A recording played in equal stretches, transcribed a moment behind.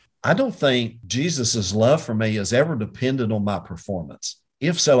I don't think Jesus' love for me is ever dependent on my performance.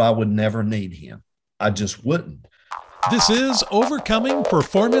 If so, I would never need him. I just wouldn't. This is Overcoming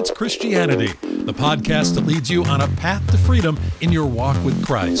Performance Christianity, the podcast that leads you on a path to freedom in your walk with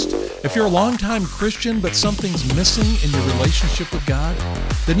Christ. If you're a longtime Christian, but something's missing in your relationship with God,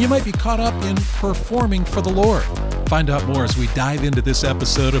 then you might be caught up in performing for the Lord. Find out more as we dive into this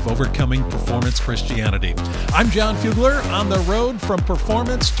episode of Overcoming Performance Christianity. I'm John Fugler, on the road from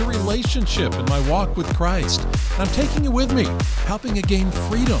performance to relationship in my walk with Christ. And I'm taking you with me, helping you gain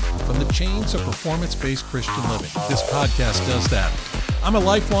freedom from the chains of performance-based Christian living. This podcast does that. I'm a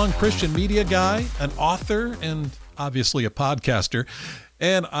lifelong Christian media guy, an author, and obviously a podcaster.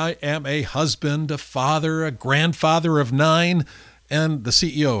 And I am a husband, a father, a grandfather of 9, and the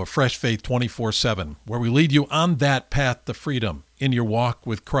CEO of Fresh Faith 24/7, where we lead you on that path to freedom in your walk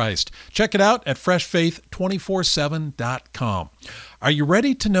with Christ. Check it out at freshfaith247.com. Are you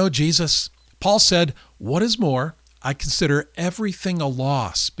ready to know Jesus? Paul said, "What is more, I consider everything a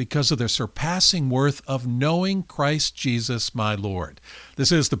loss because of the surpassing worth of knowing Christ Jesus my Lord."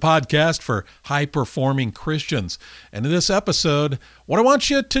 This is the podcast for high-performing Christians. And in this episode, what I want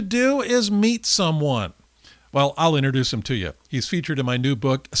you to do is meet someone. Well, I'll introduce him to you. He's featured in my new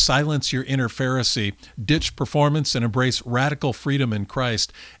book, Silence Your Inner Pharisee, Ditch Performance and Embrace Radical Freedom in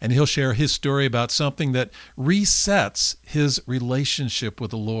Christ. And he'll share his story about something that resets his relationship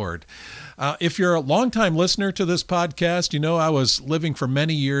with the Lord. If you're a longtime listener to this podcast, you know I was living for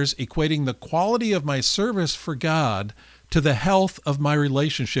many years equating the quality of my service for God to the health of my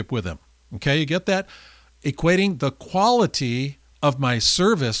relationship with Him. Okay, you get that? Equating the quality of my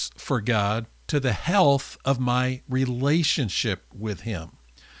service for God to the health of my relationship with Him.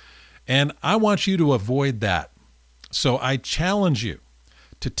 And I want you to avoid that. So I challenge you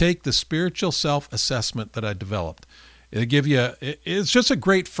to take the spiritual self-assessment that I developed. It's just a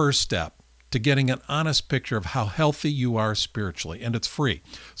great first step to getting an honest picture of how healthy you are spiritually, and it's free.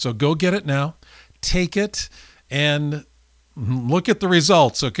 So go get it now, take it, and look at the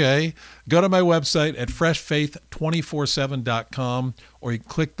results, okay? Go to my website at freshfaith247.com, or you can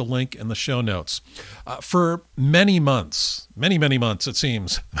click the link in the show notes. For many months, many months it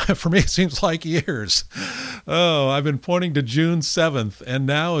seems, for me it seems like years. Oh, I've been pointing to June 7th, and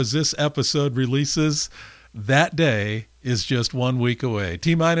now as this episode releases, that day is just 1 week away.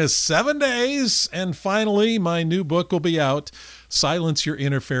 T-minus 7 days, and finally my new book will be out, Silence Your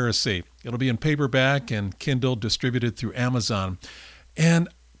Inner Pharisee. It'll be in paperback and Kindle, distributed through Amazon. And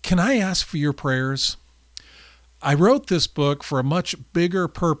can I ask for your prayers? I wrote this book for a much bigger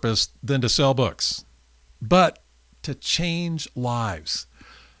purpose than to sell books, but to change lives.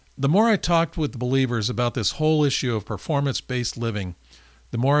 The more I talked with believers about this whole issue of performance-based living,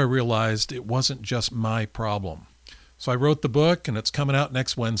 the more I realized it wasn't just my problem. So I wrote the book, and it's coming out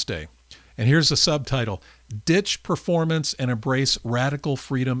next Wednesday. And here's the subtitle: Ditch Performance and Embrace Radical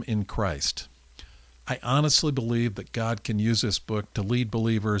Freedom in Christ. I honestly believe that God can use this book to lead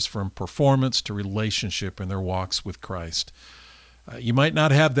believers from performance to relationship in their walks with Christ. You might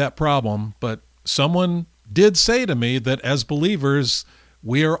not have that problem, but someone did say to me that as believers,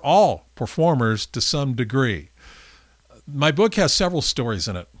 we are all performers to some degree. My book has several stories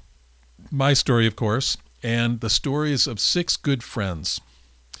in it. My story, of course, and the stories of 6 good friends.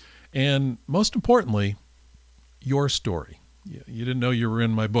 And most importantly, your story. You didn't know you were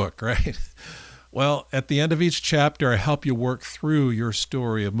in my book, right? Well, at the end of each chapter, I help you work through your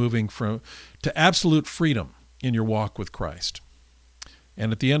story of moving to absolute freedom in your walk with Christ.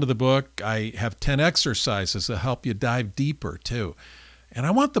 And at the end of the book, I have 10 exercises that help you dive deeper too. And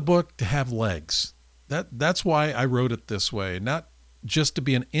I want the book to have legs. That's why I wrote it this way, not just to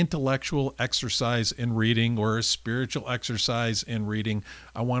be an intellectual exercise in reading or a spiritual exercise in reading.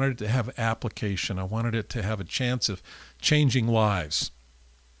 I wanted it to have application. I wanted it to have a chance of changing lives.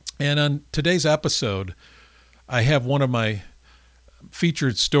 And on today's episode, I have one of my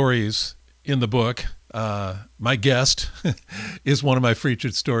featured stories in the book. My guest is one of my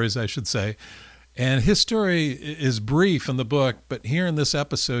featured stories, I should say. And his story is brief in the book, but here in this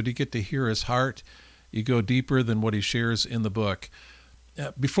episode, you get to hear his heart. You go deeper than what he shares in the book.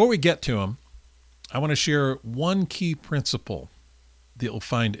 Before we get to him, I want to share one key principle that you'll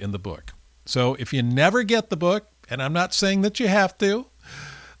find in the book. So if you never get the book, and I'm not saying that you have to,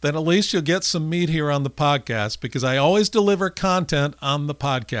 then at least you'll get some meat here on the podcast, because I always deliver content on the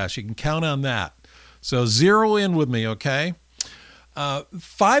podcast. You can count on that. So zero in with me, okay?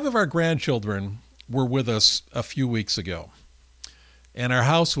 5 of our grandchildren were with us a few weeks ago, and our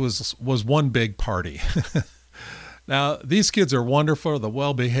house was one big party. Now, these kids are wonderful. They're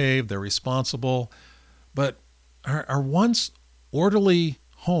well-behaved. They're responsible. But our once orderly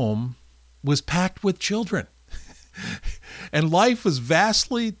home was packed with children. And life was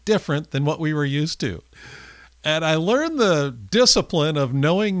vastly different than what we were used to. And I learned the discipline of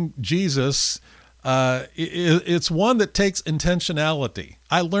knowing Jesus. It's one that takes intentionality.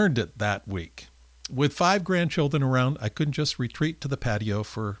 I learned it that week. With 5 grandchildren around, I couldn't just retreat to the patio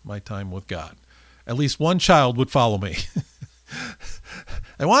for my time with God. At least one child would follow me.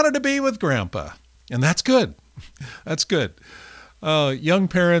 I wanted to be with Grandpa, and that's good. That's good. Young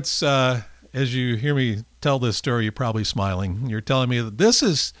parents, as you hear me tell this story, you're probably smiling. You're telling me that this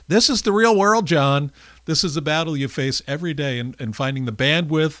is the real world, John. This is a battle you face every day in finding the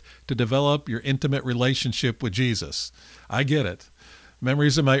bandwidth to develop your intimate relationship with Jesus. I get it.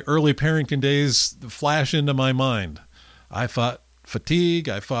 Memories of my early parenting days flash into my mind. I fought fatigue.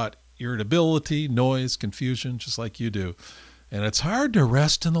 I fought irritability, noise, confusion, just like you do. And it's hard to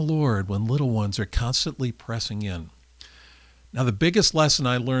rest in the Lord when little ones are constantly pressing in. Now, the biggest lesson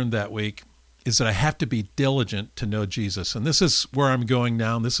I learned that week is that I have to be diligent to know Jesus. And this is where I'm going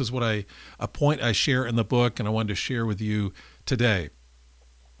now. And this is what a point I share in the book, and I wanted to share with you today.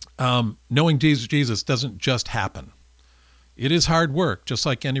 Knowing Jesus doesn't just happen. It is hard work, just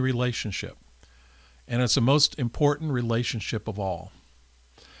like any relationship. And it's the most important relationship of all.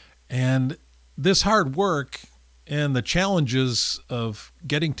 And this hard work and the challenges of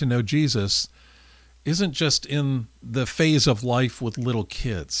getting to know Jesus isn't just in the phase of life with little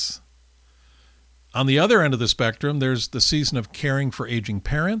kids. On the other end of the spectrum, there's the season of caring for aging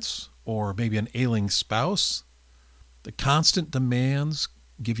parents or maybe an ailing spouse. The constant demands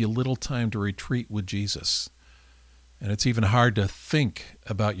give you little time to retreat with Jesus. And it's even hard to think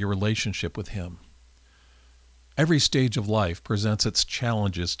about your relationship with him. Every stage of life presents its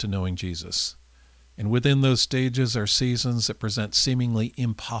challenges to knowing Jesus. And within those stages are seasons that present seemingly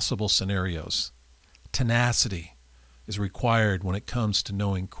impossible scenarios. Tenacity is required when it comes to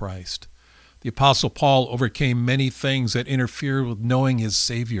knowing Christ. The Apostle Paul overcame many things that interfered with knowing his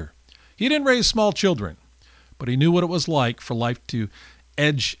Savior. He didn't raise small children, but he knew what it was like for life to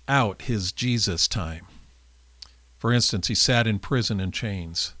edge out his Jesus time. For instance, he sat in prison in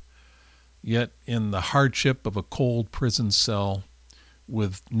chains. Yet in the hardship of a cold prison cell,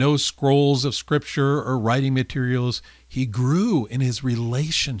 with no scrolls of scripture or writing materials, he grew in his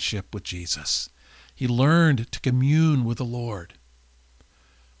relationship with Jesus. He learned to commune with the Lord.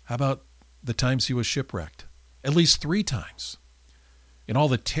 How about the times he was shipwrecked? At least 3 times. In all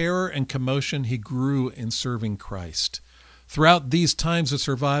the terror and commotion, he grew in serving Christ. Throughout these times of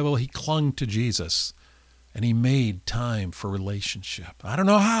survival, he clung to Jesus, and he made time for relationship. I don't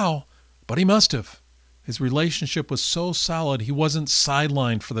know how, but he must have. His relationship was so solid, he wasn't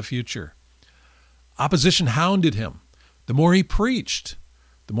sidelined for the future. Opposition hounded him. The more he preached,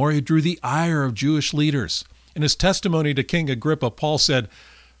 the more he drew the ire of Jewish leaders. In his testimony to King Agrippa, Paul said,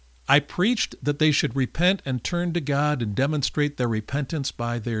 "I preached that they should repent and turn to God and demonstrate their repentance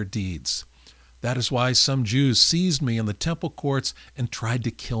by their deeds. That is why some Jews seized me in the temple courts and tried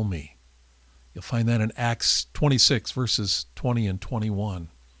to kill me." You'll find that in Acts 26, verses 20 and 21.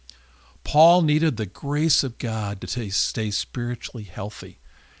 Paul needed the grace of God to stay spiritually healthy.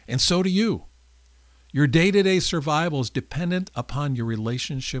 And so do you. Your day-to-day survival is dependent upon your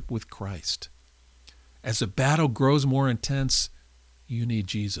relationship with Christ. As the battle grows more intense, you need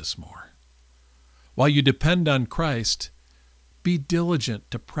Jesus more. While you depend on Christ, be diligent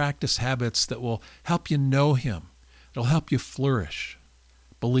to practice habits that will help you know him. It'll help you flourish.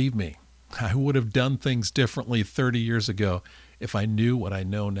 Believe me, I would have done things differently 30 years ago if I knew what I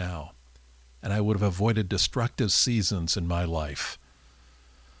know now. And I would have avoided destructive seasons in my life.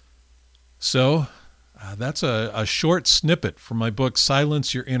 So, that's a short snippet from my book,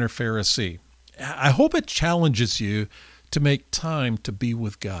 Silence Your Inner Pharisee. I hope it challenges you to make time to be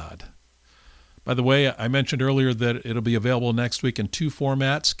with God. By the way, I mentioned earlier that it'll be available next week in 2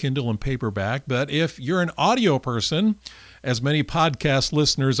 formats, Kindle and paperback. But if you're an audio person, as many podcast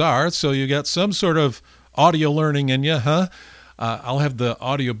listeners are, so you got some sort of audio learning in you, I'll have the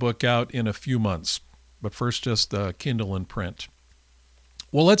audiobook out in a few months, but first just the Kindle and print.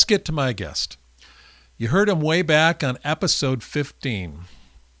 Well, let's get to my guest. You heard him way back on episode 15.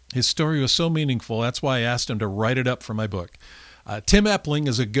 His story was so meaningful, that's why I asked him to write it up for my book. Tim Epling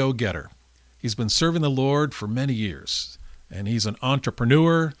is a go-getter. He's been serving the Lord for many years, and he's an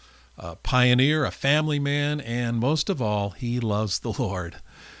entrepreneur, a pioneer, a family man, and most of all, he loves the Lord.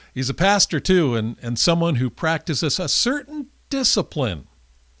 He's a pastor too, and someone who practices a certain discipline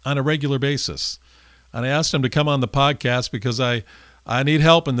on a regular basis. And I asked him to come on the podcast because I need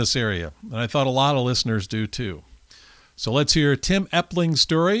help in this area, and I thought a lot of listeners do too. So let's hear Tim Epling's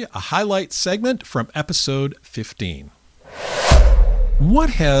story, a highlight segment from episode 15.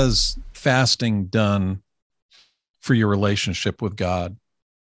 What has fasting done for your relationship with God?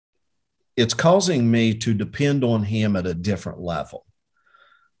 It's causing me to depend on him at a different level.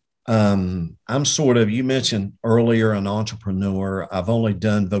 I'm sort of, you mentioned earlier, an entrepreneur. I've only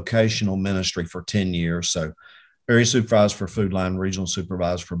done vocational ministry for 10 years. So area supervisor for Food Line, regional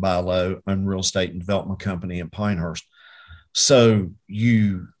supervisor for BILO and real estate and development company in Pinehurst. So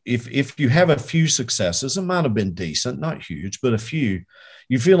if you have a few successes, it might have been decent, not huge, but a few,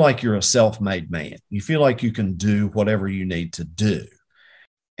 you feel like you're a self-made man. You feel like you can do whatever you need to do.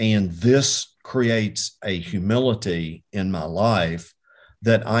 And this creates a humility in my life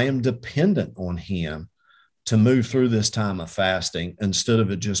that I am dependent on him to move through this time of fasting instead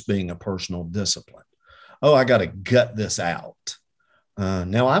of it just being a personal discipline. Oh, I got to gut this out.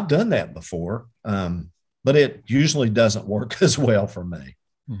 Now, I've done that before, but it usually doesn't work as well for me.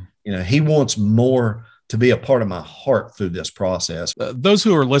 He wants more to be a part of my heart through this process. Those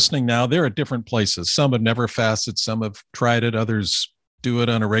who are listening now, they're at different places. Some have never fasted, some have tried it, others do it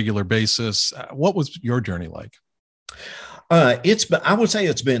on a regular basis. What was your journey like? I would say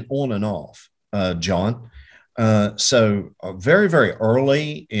it's been on and off, John. So very, very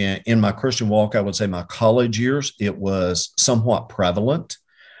early in my Christian walk, I would say my college years, it was somewhat prevalent.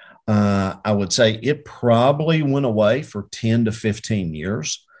 I would say it probably went away for 10 to 15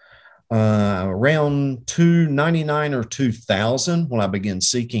 years. Around 299 or 2000, when I began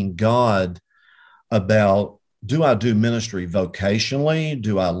seeking God about, do I do ministry vocationally?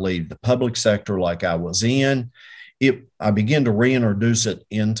 Do I leave the public sector like I was in? I began to reintroduce it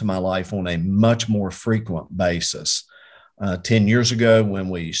into my life on a much more frequent basis. 10 years ago, when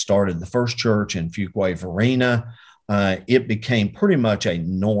we started the first church in Fuquay Varina, it became pretty much a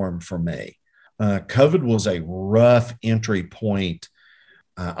norm for me. COVID was a rough entry point.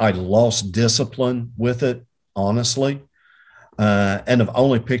 I lost discipline with it, honestly, and have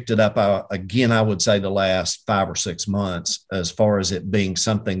only picked it up again, I would say, the last 5 or 6 months, as far as it being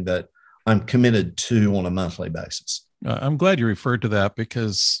something that I'm committed to on a monthly basis. I'm glad you referred to that,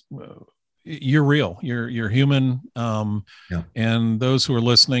 because you're real, you're human. And those who are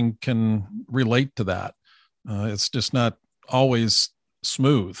listening can relate to that. It's just not always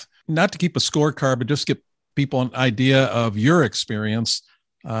smooth. Not to keep a scorecard, but just get people an idea of your experience.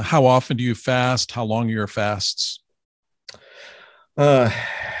 How often do you fast? How long are your fasts? Let's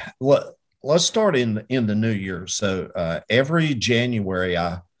start in the new year. So every January,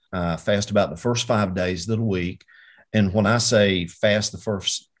 I fast about the first 5 days of the week. And when I say fast the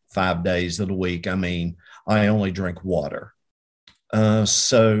first 5 days of the week, I mean I only drink water.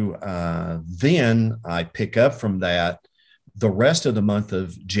 So then I pick up from that. The rest of the month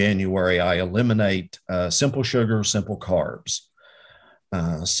of January, I eliminate simple sugar, simple carbs.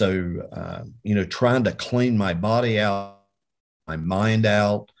 Trying to clean my body out, my mind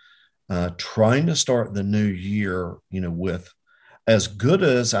out, trying to start the new year, with as good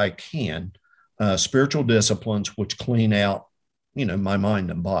as I can, spiritual disciplines, which clean out, my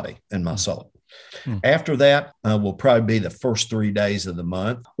mind and body and my soul. After that will probably be the first 3 days of the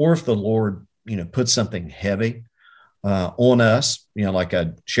month, or if the Lord, puts something heavy on us, like I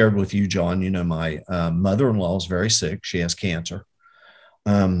shared with you, John, my mother-in-law is very sick. She has cancer.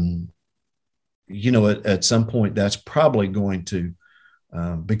 At some point, that's probably going to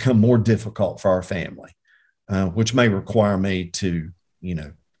become more difficult for our family, which may require me to,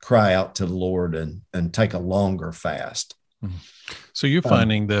 cry out to the Lord and take a longer fast. So you're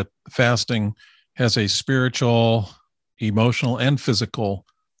finding that fasting has a spiritual, emotional, and physical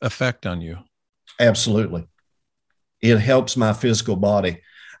effect on you? Absolutely. It helps my physical body.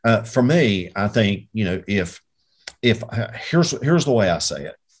 For me, I think, if here's the way I say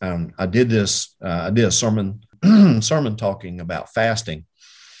it. I did a sermon talking about fasting,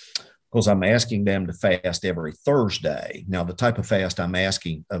 because I'm asking them to fast every Thursday. Now, the type of fast I'm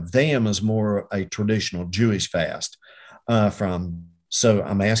asking of them is more a traditional Jewish fast. So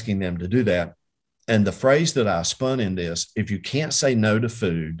I'm asking them to do that. And the phrase that I spun in this: if you can't say no to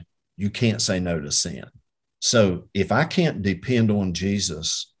food, you can't say no to sin. So if I can't depend on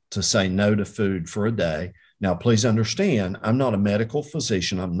Jesus to say no to food for a day, now please understand, I'm not a medical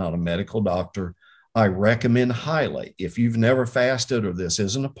physician. I'm not a medical doctor. I recommend highly, if you've never fasted or this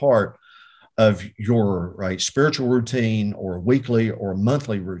isn't a part of your spiritual routine or weekly or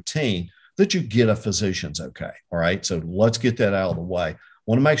monthly routine, that you get a physician's okay. All right. So let's get that out of the way. I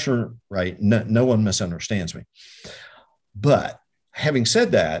want to make sure, no one misunderstands me. But having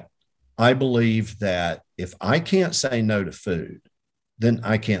said that, I believe that if I can't say no to food, then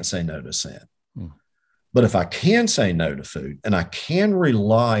I can't say no to sin. But if I can say no to food and I can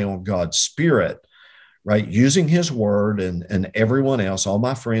rely on God's Spirit right? Using his word and everyone else, all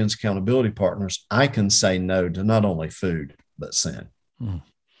my friends, accountability partners, I can say no to not only food, but sin.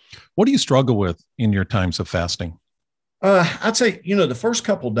 What do you struggle with in your times of fasting? I'd say, the first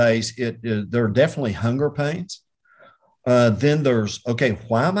couple of days, there are definitely hunger pains. Then there's, okay,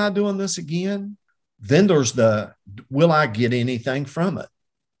 why am I doing this again? Then there's will I get anything from it?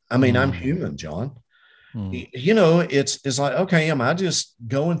 I mean, I'm human, John. It's like, okay, am I just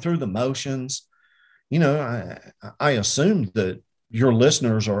going through the motions? I assume that your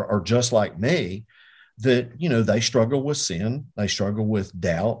listeners are just like me, that, they struggle with sin, they struggle with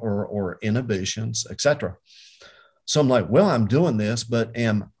doubt or inhibitions, etc. So I'm like, well, I'm doing this, but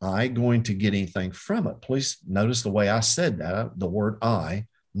am I going to get anything from it? Please notice the way I said that, the word I,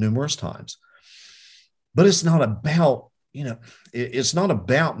 numerous times. But it's not about, it's not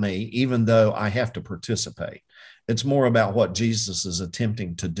about me, even though I have to participate. It's more about what Jesus is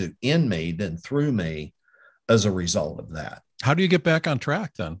attempting to do in me than through me as a result of that. How do you get back on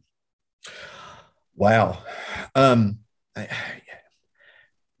track then? Wow.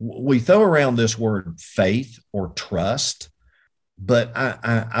 We throw around this word faith or trust, but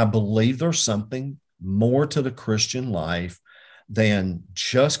I believe there's something more to the Christian life than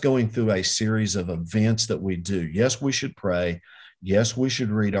just going through a series of events that we do. Yes, we should pray. Yes, we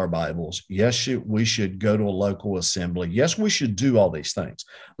should read our Bibles. Yes, we should go to a local assembly. Yes, we should do all these things.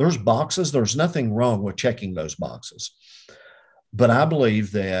 There's boxes. There's nothing wrong with checking those boxes. But I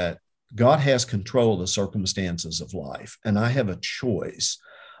believe that God has control of the circumstances of life, and I have a choice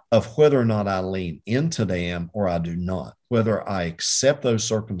of whether or not I lean into them or I do not, whether I accept those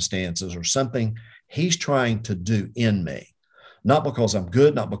circumstances or something he's trying to do in me, not because I'm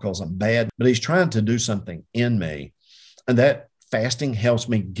good, not because I'm bad, but he's trying to do something in me. And that fasting helps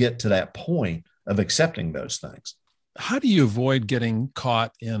me get to that point of accepting those things. How do you avoid getting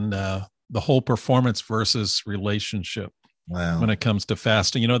caught in the whole performance versus relationship when it comes to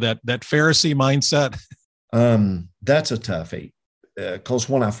fasting? That Pharisee mindset? That's a toughie. Because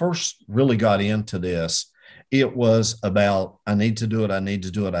when I first really got into this, it was about, I need to do it, I need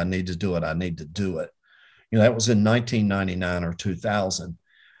to do it, I need to do it, I need to do it. That was in 1999 or 2000.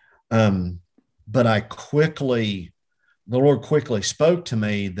 But the Lord quickly spoke to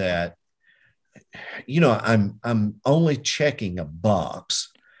me that, I'm only checking a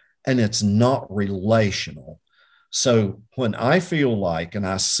box and it's not relational. So when I feel like, and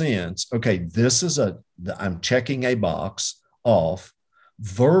I sense, okay, I'm checking a box off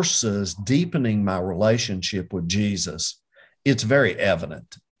versus deepening my relationship with Jesus, it's very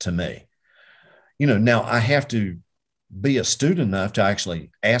evident to me. Now I have to be astute enough to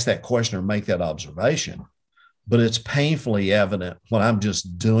actually ask that question or make that observation, but it's painfully evident when I'm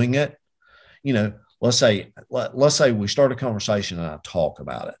just doing it. Let's say we start a conversation and I talk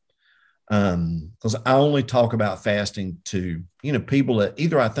about it. Because I only talk about fasting to, people that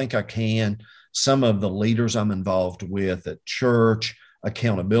either I think I can, some of the leaders I'm involved with at church,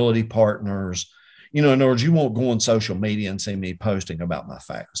 accountability partners. In other words, you won't go on social media and see me posting about my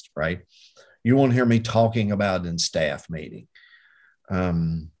fast, right? You won't hear me talking about it in staff meeting.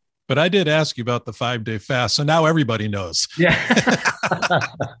 But I did ask you about the 5-day fast, so now everybody knows. Yeah.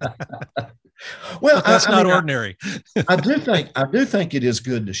 Well, that's not ordinary. I do think it is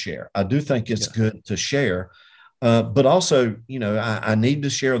good to share. I do think it's good to share. But also, I need to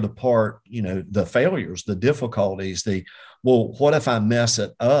share the part, the failures, the difficulties, what if I mess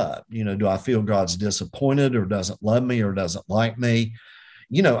it up? Do I feel God's disappointed or doesn't love me or doesn't like me?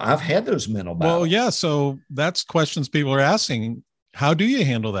 I've had those mental battles. Well, yeah. So that's questions people are asking. How do you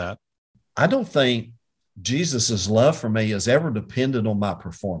handle that? I don't think Jesus's love for me is ever dependent on my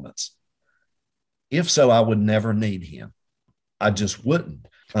performance. If so, I would never need him. I just wouldn't.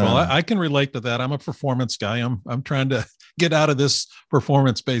 Well, I can relate to that. I'm a performance guy. I'm trying to get out of this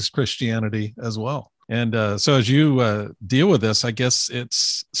performance-based Christianity as well. And so as you deal with this, I guess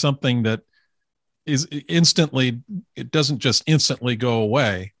it's something that is it doesn't just instantly go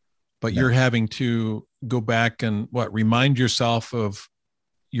away, but you're having to go back and remind yourself of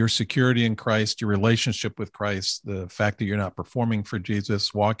your security in Christ, your relationship with Christ, the fact that you're not performing for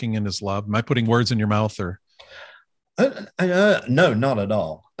Jesus, walking in his love. Am I putting words in your mouth or? No, not at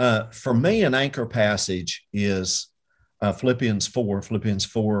all. For me, an anchor passage is Philippians 4,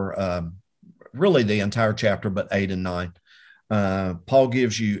 really the entire chapter, but 8 and 9. Paul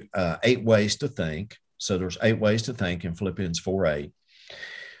gives you 8 ways to think. So there's 8 ways to think in Philippians 4:8.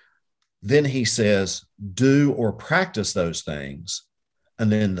 Then he says, do or practice those things.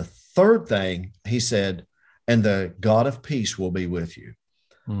 And then the third thing, he said, and the God of peace will be with you.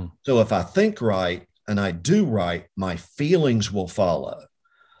 So if I think right and I do right, my feelings will follow.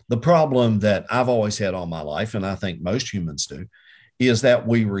 The problem that I've always had all my life, and I think most humans do, is that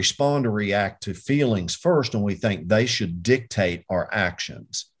we respond or react to feelings first, and we think they should dictate our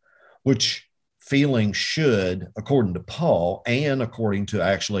actions, which feelings should, according to Paul and according to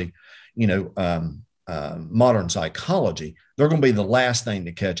actually, modern psychology, they're going to be the last thing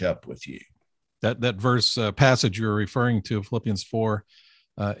to catch up with you. That verse passage you're referring to, Philippians 4,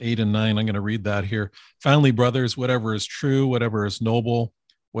 8 and 9, I'm going to read that here. Finally, brothers, whatever is true, whatever is noble,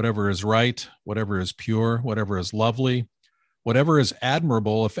 whatever is right, whatever is pure, whatever is lovely, whatever is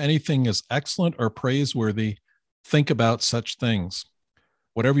admirable, if anything is excellent or praiseworthy, think about such things.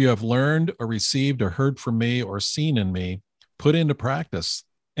 Whatever you have learned or received or heard from me or seen in me, put into practice,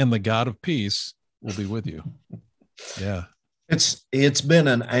 and the God of peace will be with you. Yeah. It's been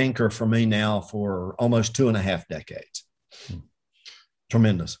an anchor for me now for almost 2.5 decades.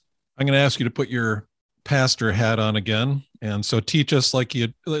 Tremendous. I'm going to ask you to put your pastor hat on again. And so teach us, like you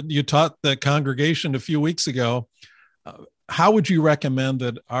taught the congregation a few weeks ago, how would you recommend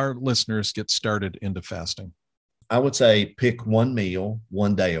that our listeners get started into fasting? I would say pick one meal,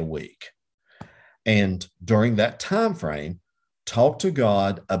 one day a week. And during that time frame, talk to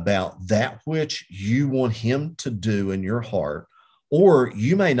God about that which you want him to do in your heart, or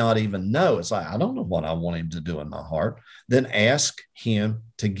you may not even know. It's like, I don't know what I want him to do in my heart. Then ask him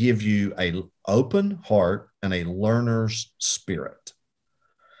to give you an open heart and a learner's spirit.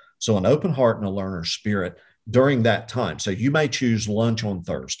 So an open heart and a learner's spirit during that time. So you may choose lunch on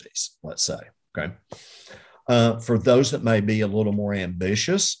Thursdays, let's say, okay? For those that may be a little more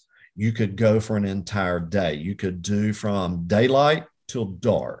ambitious, you could go for an entire day. You could do from daylight till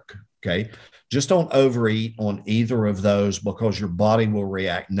dark, okay? Just don't overeat on either of those because your body will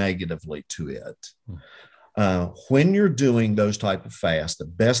react negatively to it. When you're doing those type of fasts, the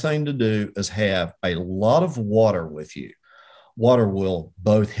best thing to do is have a lot of water with you. Water will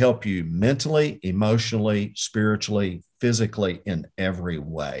both help you mentally, emotionally, spiritually, physically, in every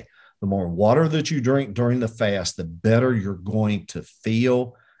way. The more water that you drink during the fast, the better you're going to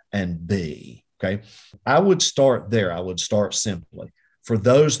feel and be, okay? I would start there. I would start simply. For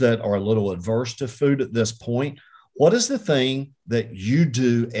those that are a little adverse to food at this point, what is the thing that you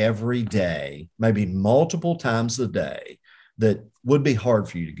do every day, maybe multiple times a day, that would be hard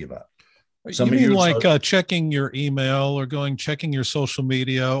for you to give up? You mean like checking your email or checking your social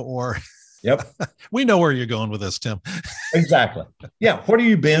media or... Yep. We know where you're going with this, Tim. Exactly. Yeah. What are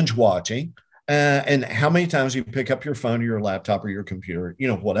you binge watching? And how many times you pick up your phone or your laptop or your computer,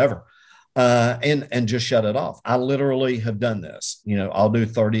 whatever, and just shut it off. I literally have done this. I'll do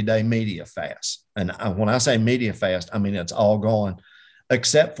 30-day media fast. And when I say media fast, I mean, it's all gone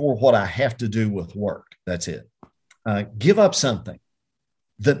except for what I have to do with work. That's it. Give up something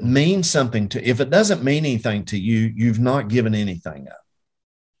that means something to, if it doesn't mean anything to you, you've not given anything up.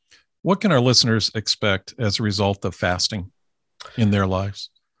 What can our listeners expect as a result of fasting in their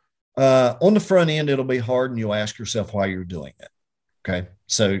lives? On the front end, it'll be hard, and you'll ask yourself why you're doing it. Okay.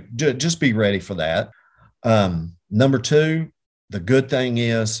 So just be ready for that. Number two, the good thing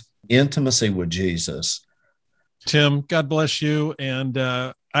is intimacy with Jesus. Tim, God bless you. And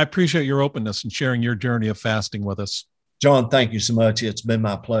I appreciate your openness and sharing your journey of fasting with us. John, thank you so much. It's been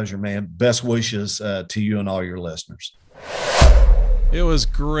my pleasure, man. Best wishes to you and all your listeners. It was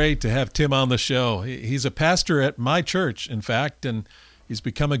great to have Tim on the show. He's a pastor at my church, in fact, and he's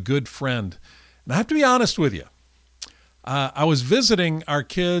become a good friend. And I have to be honest with you. I was visiting our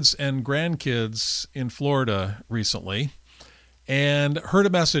kids and grandkids in Florida recently and heard a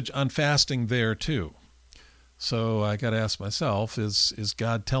message on fasting there too. So I got to ask myself, is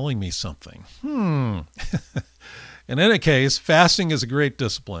God telling me something? In any case, fasting is a great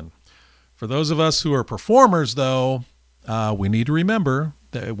discipline. For those of us who are performers, though, we need to remember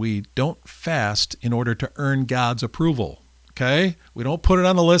that we don't fast in order to earn God's approval, okay? We don't put it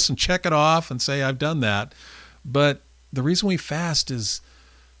on the list and check it off and say, I've done that. But the reason we fast is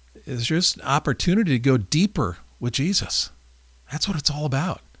just an opportunity to go deeper with Jesus. That's what it's all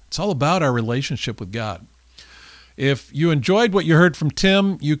about. It's all about our relationship with God. If you enjoyed what you heard from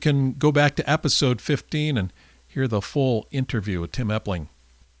Tim, you can go back to episode 15 and hear the full interview with Tim Epling.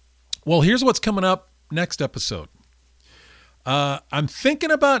 Well, here's what's coming up next episode. I'm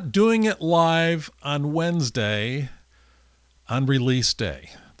thinking about doing it live on Wednesday on release day,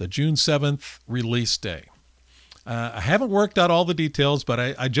 the June 7th release day. I haven't worked out all the details, but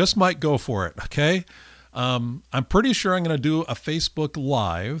I just might go for it, okay? I'm pretty sure I'm going to do a Facebook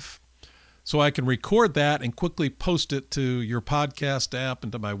Live so I can record that and quickly post it to your podcast app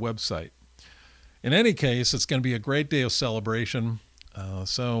and to my website. In any case, it's going to be a great day of celebration.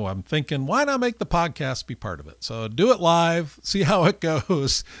 So I'm thinking, why not make the podcast be part of it? So do it live, see how it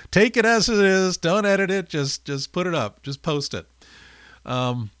goes. Take it as it is. Don't edit it. Just put it up. Just post it.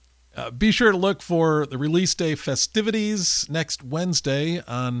 Be sure to look for the release day festivities next Wednesday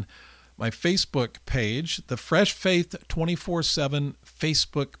on my Facebook page, the Fresh Faith 24/7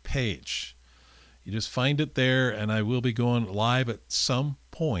 Facebook page. You just find it there, and I will be going live at some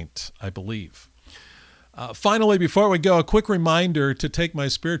point, I believe. Finally, before we go, a quick reminder to take my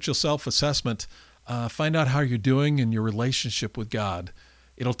spiritual self-assessment. Find out how you're doing in your relationship with God.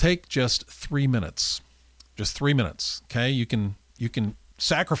 It'll take just 3 minutes. Just 3 minutes, okay? You can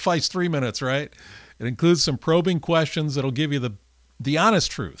sacrifice 3 minutes, right? It includes some probing questions that'll give you the honest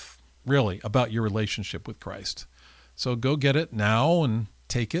truth, really, about your relationship with Christ. So go get it now and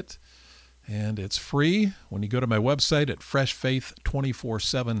take it. And it's free when you go to my website at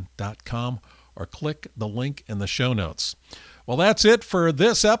freshfaith247.com or click the link in the show notes. Well, that's it for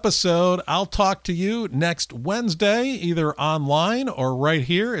this episode. I'll talk to you next Wednesday, either online or right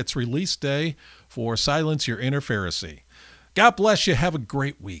here. It's release day for Silence Your Inner Pharisee. God bless you. Have a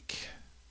great week.